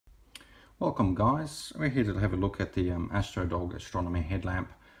Welcome guys, we're here to have a look at the Astro Astronomy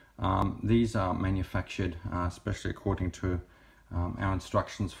headlamp. These are manufactured especially according to our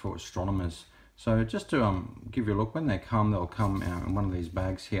instructions for astronomers. So just to give you a look, when they come, they'll come in one of these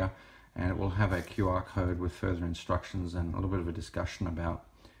bags here, and it will have a QR code with further instructions and a little bit of a discussion about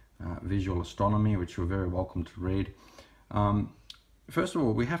visual astronomy, which you're very welcome to read. First of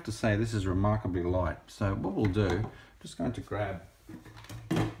all, we have to say this is remarkably light. So what we'll do, I'm just going to grab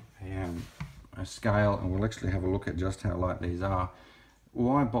a scale and we'll actually have a look at just how light these are.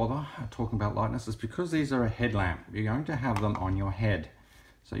 Why bother talking about lightness? It's because these are a headlamp. You're going to have them on your head,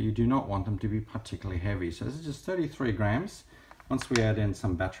 so you do not want them to be particularly heavy. So this is just 33 grams. Once we add in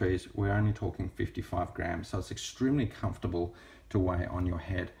some batteries, we're only talking 55 grams, so it's extremely comfortable to weigh on your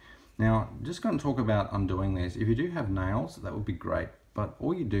head. Now, just going to talk about undoing these. If you do have nails, that would be great, but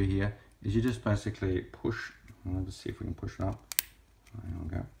all you do here is you just basically push. Let's see if we can push it up. There we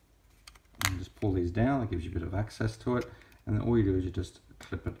go. And just pull these down. That gives you a bit of access to it, and then all you do is you just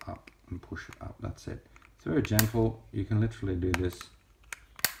clip it up and push it up. That's it. It's very gentle. You can literally do this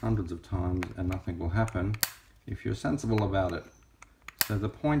hundreds of times and nothing will happen if you're sensible about it. So the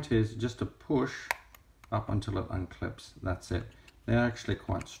point is just to push up until it unclips. That's it. They're actually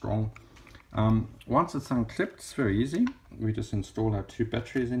quite strong. Once it's unclipped, it's very easy. We just install our two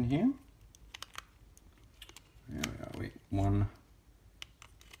batteries in here. There we are. One,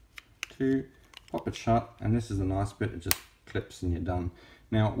 two, pop it shut, and this is the nice bit. It just clips and you're done.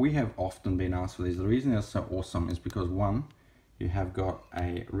 Now, we have often been asked for these. The reason they're so awesome is because, one, you have got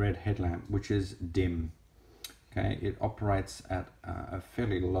a red headlamp which is dim. Okay, it operates at a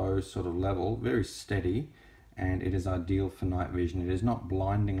fairly low sort of level, very steady, and it is ideal for night vision. It is not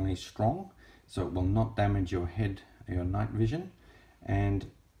blindingly strong, so it will not damage your night vision, and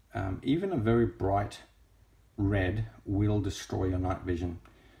even a very bright red will destroy your night vision.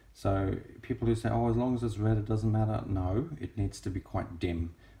 So people who say, oh, as long as it's red it doesn't matter, no, it needs to be quite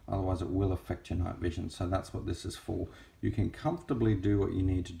dim, otherwise it will affect your night vision. So that's what this is for. You can comfortably do what you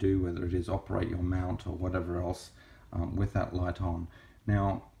need to do, whether it is operate your mount or whatever else, with that light on.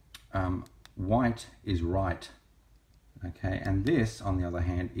 Now, white is right, okay, and this on the other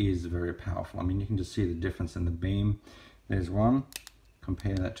hand is very powerful. I mean, you can just see the difference in the beam. There's one,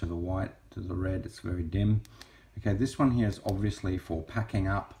 compare that to the white, to the red, it's very dim. Okay, this one here is obviously for packing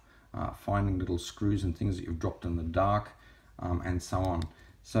up, finding little screws and things that you've dropped in the dark, and so on.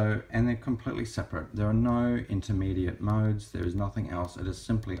 So, and they're completely separate. There are no intermediate modes. There is nothing else. It is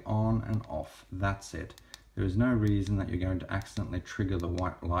simply on and off. That's it. There is no reason that you're going to accidentally trigger the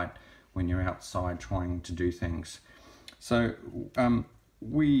white light when you're outside trying to do things. So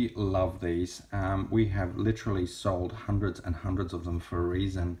we love these. We have literally sold hundreds and hundreds of them for a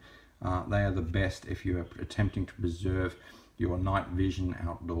reason. They are the best if you are attempting to preserve your night vision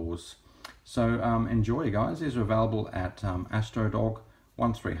outdoors. So enjoy, guys. These are available at Astro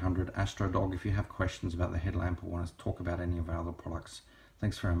 1300 Astro. If you have questions about the headlamp or want to talk about any of our other products.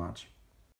 Thanks very much.